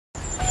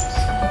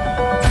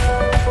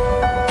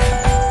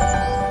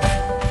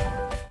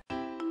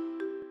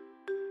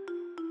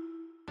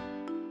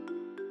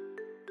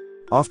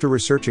After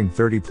researching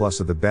 30 plus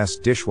of the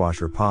best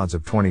dishwasher pods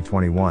of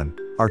 2021,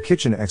 our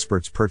kitchen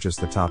experts purchased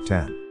the top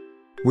 10.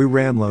 We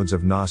ran loads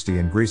of nasty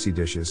and greasy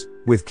dishes,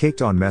 with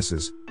caked on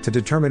messes, to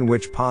determine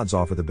which pods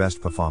offer the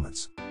best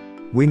performance.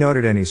 We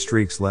noted any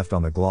streaks left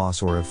on the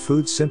gloss or if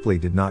food simply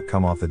did not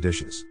come off the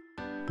dishes.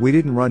 We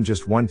didn't run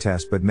just one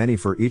test but many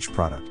for each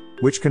product,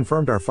 which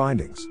confirmed our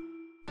findings.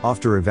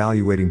 After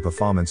evaluating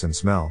performance and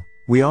smell,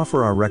 we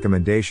offer our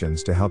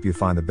recommendations to help you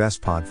find the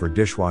best pod for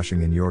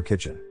dishwashing in your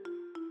kitchen.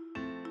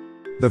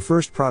 The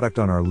first product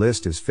on our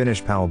list is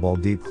Finish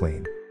Powerball Deep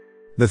Clean.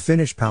 The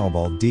Finish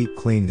Powerball Deep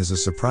Clean is a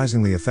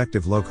surprisingly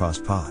effective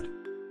low-cost pod.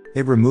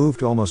 It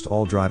removed almost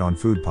all dried-on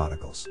food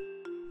particles.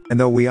 And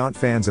though we aren't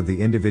fans of the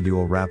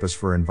individual wrappers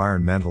for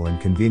environmental and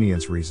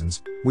convenience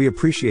reasons, we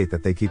appreciate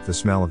that they keep the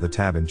smell of the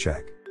tab in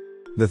check.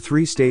 The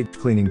 3-stage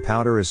cleaning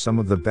powder is some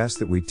of the best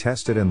that we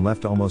tested and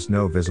left almost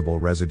no visible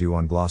residue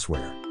on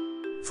glassware.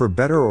 For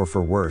better or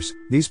for worse,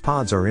 these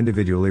pods are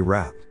individually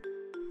wrapped.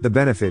 The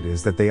benefit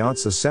is that they aren't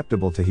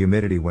susceptible to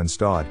humidity when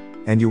stowed,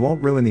 and you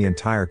won't ruin the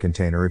entire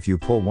container if you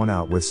pull one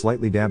out with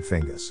slightly damp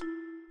fingers.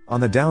 On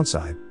the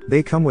downside,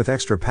 they come with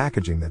extra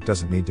packaging that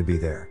doesn't need to be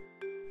there.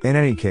 In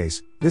any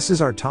case, this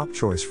is our top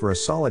choice for a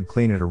solid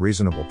clean at a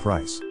reasonable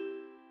price.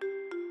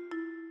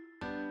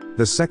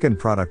 The second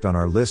product on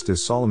our list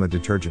is Solimo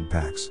Detergent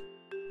Packs.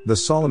 The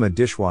Solimo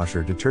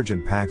Dishwasher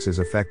Detergent Packs is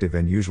effective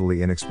and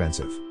usually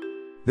inexpensive.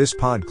 This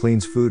pod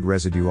cleans food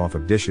residue off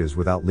of dishes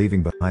without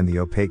leaving behind the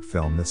opaque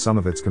film that some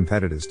of its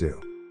competitors do.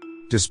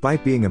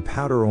 Despite being a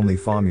powder-only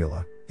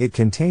formula, it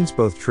contains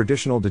both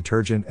traditional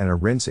detergent and a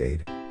rinse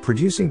aid,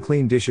 producing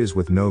clean dishes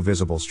with no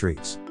visible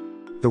streaks.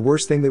 The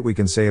worst thing that we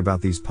can say about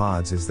these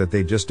pods is that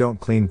they just don't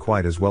clean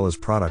quite as well as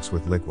products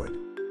with liquid.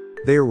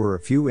 There were a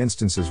few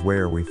instances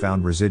where we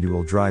found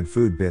residual dried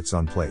food bits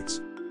on plates.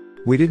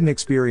 We didn't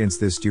experience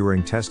this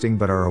during testing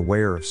but are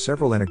aware of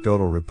several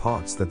anecdotal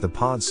reports that the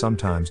pods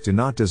sometimes do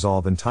not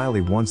dissolve entirely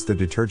once the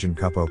detergent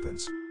cup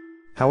opens.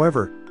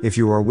 However, if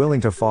you are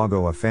willing to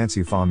forgo a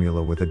fancy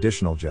formula with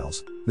additional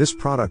gels, this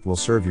product will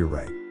serve you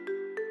right.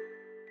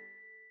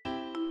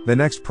 The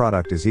next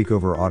product is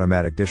Ecover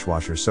Automatic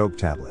Dishwasher Soap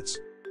Tablets.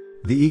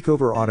 The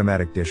Ecover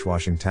Automatic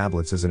Dishwashing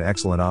Tablets is an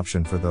excellent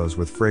option for those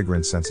with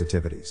fragrance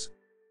sensitivities.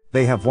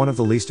 They have one of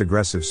the least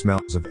aggressive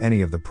smells of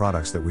any of the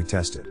products that we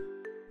tested.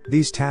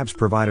 These tabs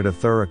provided a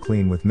thorough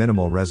clean with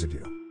minimal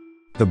residue.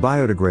 The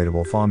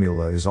biodegradable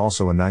formula is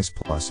also a nice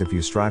plus if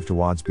you strive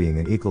towards being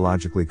an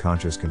ecologically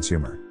conscious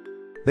consumer.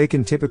 They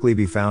can typically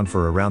be found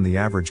for around the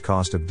average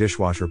cost of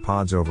dishwasher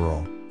pods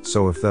overall,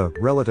 so if the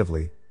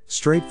relatively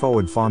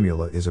straightforward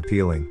formula is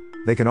appealing,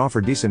 they can offer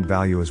decent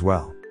value as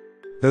well.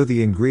 Though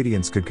the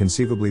ingredients could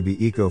conceivably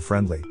be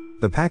eco-friendly,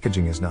 the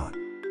packaging is not.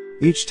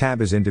 Each tab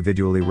is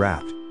individually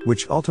wrapped,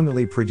 which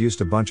ultimately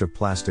produced a bunch of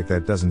plastic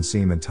that doesn't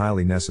seem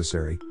entirely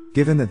necessary,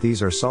 given that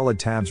these are solid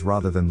tabs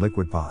rather than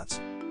liquid pods.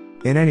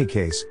 In any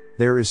case,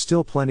 there is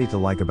still plenty to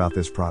like about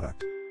this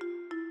product.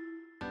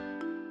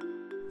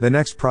 The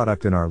next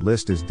product in our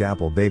list is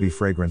Dapple Baby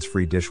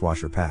Fragrance-Free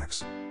Dishwasher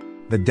Packs.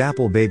 The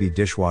Dapple Baby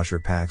Dishwasher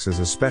Packs is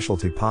a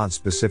specialty pod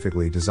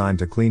specifically designed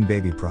to clean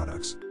baby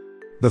products.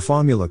 The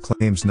formula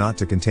claims not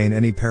to contain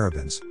any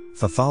parabens,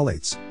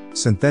 phthalates,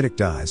 synthetic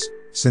dyes,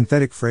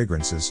 synthetic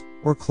fragrances,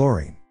 or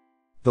chlorine.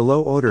 The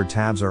low-odor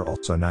tabs are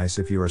also nice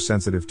if you are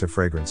sensitive to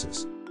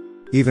fragrances.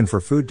 Even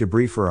for food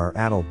debris for our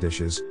adult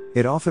dishes,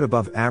 it offered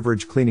above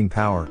average cleaning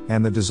power,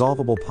 and the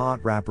dissolvable pod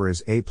wrapper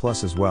is A+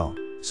 as well,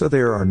 so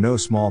there are no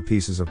small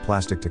pieces of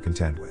plastic to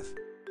contend with.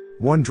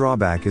 One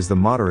drawback is the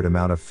moderate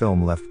amount of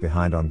film left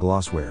behind on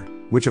glassware,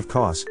 which of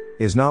course,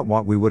 is not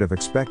what we would have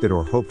expected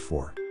or hoped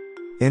for.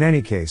 In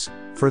any case,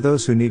 for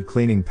those who need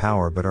cleaning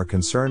power but are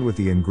concerned with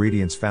the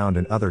ingredients found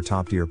in other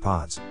top-tier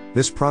pods,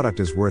 this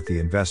product is worth the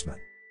investment.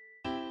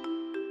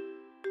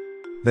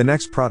 The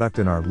next product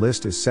in our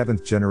list is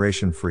 7th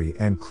Generation Free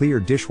and Clear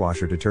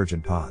Dishwasher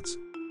Detergent Pods.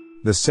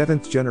 The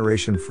 7th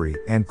Generation Free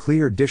and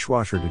Clear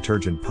Dishwasher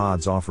Detergent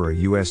Pods offer a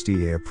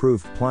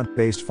USDA-approved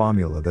plant-based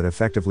formula that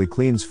effectively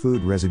cleans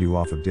food residue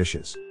off of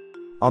dishes.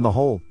 On the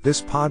whole, this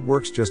pod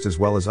works just as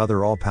well as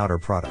other all-powder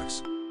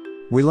products.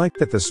 We like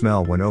that the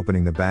smell when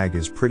opening the bag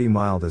is pretty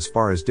mild as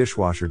far as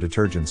dishwasher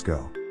detergents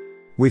go.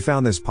 We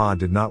found this pod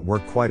did not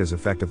work quite as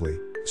effectively,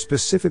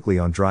 specifically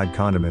on dried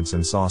condiments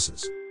and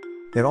sauces.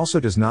 It also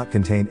does not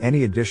contain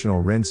any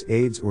additional rinse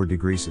aids or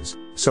degreases,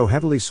 so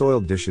heavily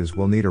soiled dishes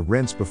will need a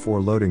rinse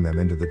before loading them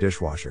into the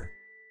dishwasher.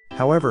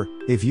 However,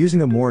 if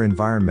using a more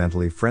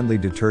environmentally friendly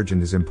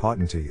detergent is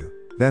important to you,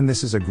 then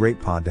this is a great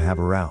pod to have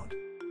around.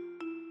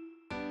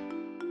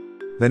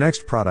 The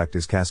next product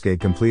is Cascade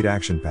Complete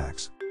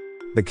ActionPacs.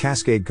 The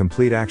Cascade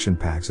Complete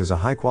ActionPacs is a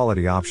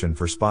high-quality option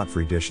for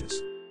spot-free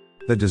dishes.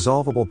 The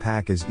dissolvable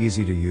pack is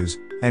easy to use,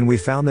 and we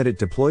found that it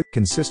deployed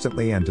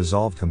consistently and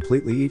dissolved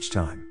completely each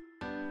time.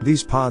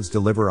 These pods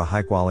deliver a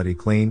high-quality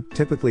clean,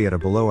 typically at a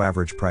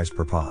below-average price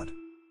per pod.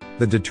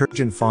 The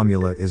detergent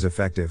formula is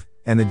effective,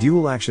 and the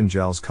dual-action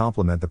gels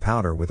complement the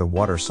powder with a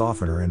water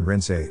softener and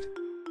rinse aid.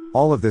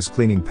 All of this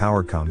cleaning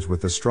power comes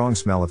with the strong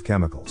smell of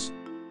chemicals.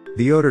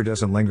 The odor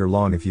doesn't linger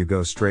long if you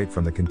go straight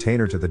from the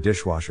container to the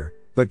dishwasher,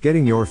 But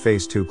getting your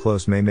face too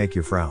close may make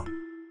you frown.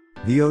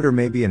 The odor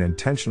may be an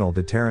intentional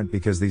deterrent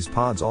because these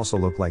pods also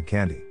look like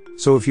candy,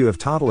 so if you have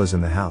toddlers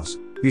in the house,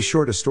 be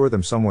sure to store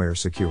them somewhere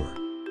secure.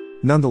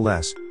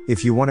 Nonetheless,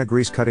 if you want a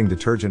grease-cutting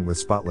detergent with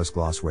spotless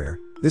glassware,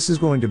 this is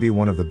going to be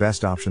one of the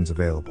best options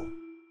available.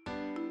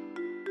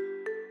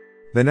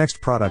 The next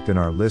product in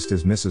our list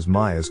is Mrs.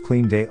 Meyer's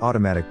Clean Day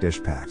Automatic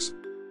Dish Packs.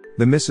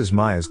 The Mrs.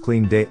 Meyer's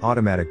Clean Day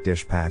Automatic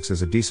Dish Packs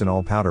is a decent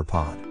all-powder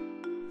pod.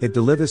 It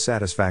delivers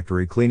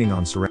satisfactory cleaning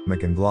on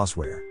ceramic and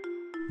glassware.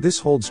 This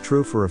holds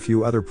true for a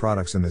few other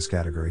products in this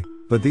category,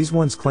 but these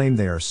ones claim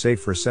they are safe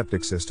for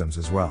septic systems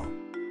as well.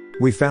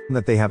 We found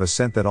that they have a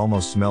scent that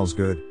almost smells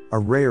good, a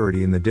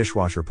rarity in the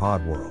dishwasher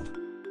pod world.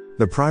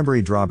 The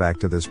primary drawback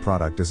to this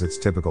product is its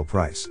typical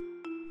price.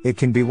 It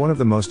can be one of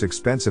the most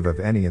expensive of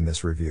any in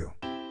this review.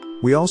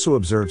 We also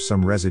observed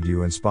some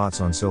residue and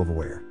spots on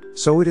silverware,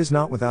 so it is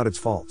not without its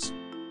faults.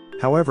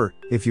 However,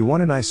 if you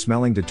want a nice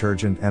smelling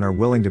detergent and are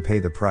willing to pay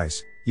the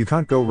price, you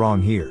can't go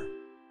wrong here.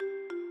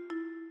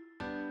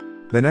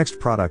 The next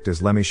product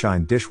is Lemi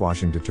Shine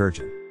Dishwashing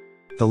Detergent.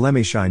 The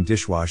Lemi Shine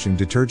Dishwashing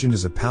Detergent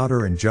is a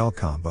powder and gel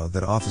combo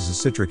that offers a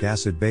citric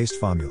acid-based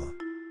formula.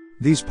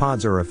 These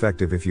pods are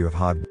effective if you have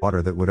hot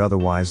water that would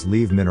otherwise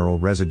leave mineral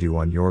residue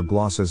on your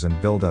glosses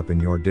and build up in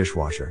your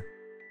dishwasher.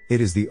 It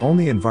is the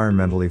only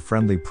environmentally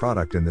friendly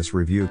product in this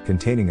review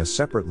containing a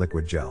separate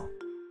liquid gel.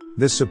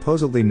 This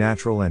supposedly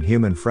natural and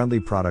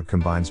human-friendly product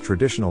combines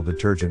traditional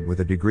detergent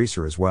with a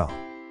degreaser as well.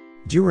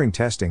 During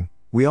testing,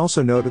 we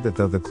also noted that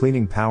though the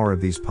cleaning power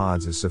of these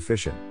pods is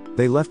sufficient,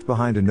 they left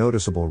behind a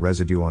noticeable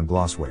residue on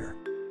glassware.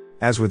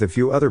 As with a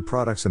few other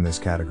products in this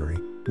category,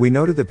 we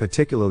noted the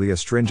particularly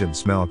astringent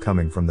smell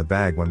coming from the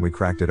bag when we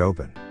cracked it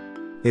open.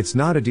 It's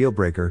not a deal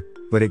breaker,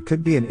 but it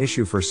could be an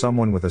issue for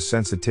someone with a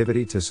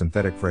sensitivity to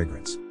synthetic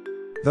fragrance.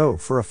 Though,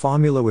 for a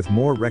formula with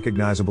more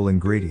recognizable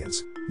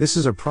ingredients, this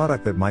is a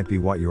product that might be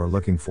what you are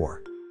looking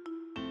for.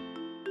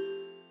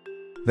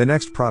 The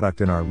next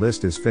product in our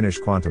list is Finish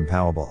Quantum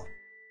Powerball.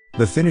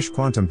 The Finish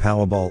Quantum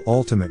Powerball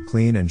Ultimate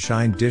Clean and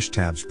Shine Dish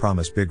Tabs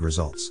promise big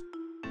results.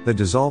 The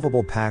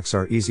dissolvable packs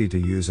are easy to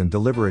use and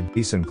deliver a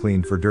decent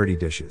clean for dirty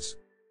dishes.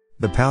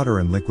 The powder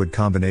and liquid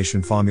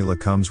combination formula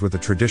comes with a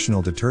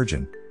traditional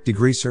detergent,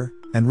 degreaser,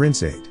 and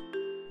rinse aid.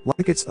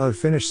 Like its other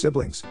Finish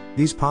siblings,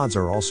 these pods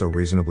are also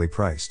reasonably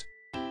priced.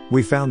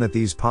 We found that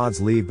these pods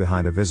leave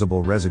behind a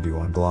visible residue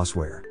on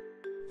glassware.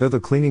 Though the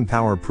cleaning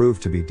power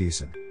proved to be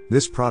decent,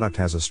 this product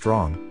has a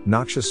strong,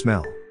 noxious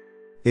smell.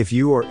 If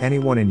you or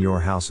anyone in your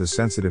house is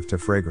sensitive to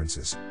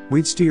fragrances,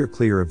 we'd steer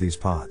clear of these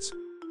pods.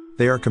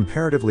 They are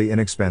comparatively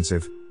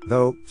inexpensive,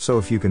 though, so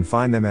if you can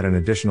find them at an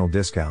additional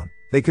discount,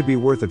 they could be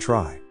worth a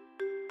try.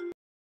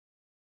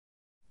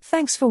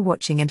 Thanks for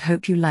watching and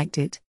hope you liked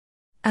it.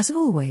 As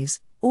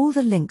always, all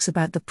the links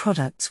about the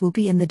products will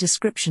be in the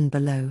description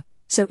below,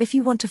 so if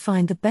you want to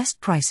find the best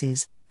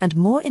prices, and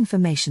more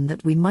information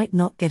that we might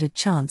not get a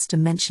chance to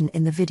mention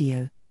in the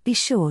video, be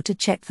sure to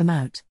check them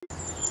out.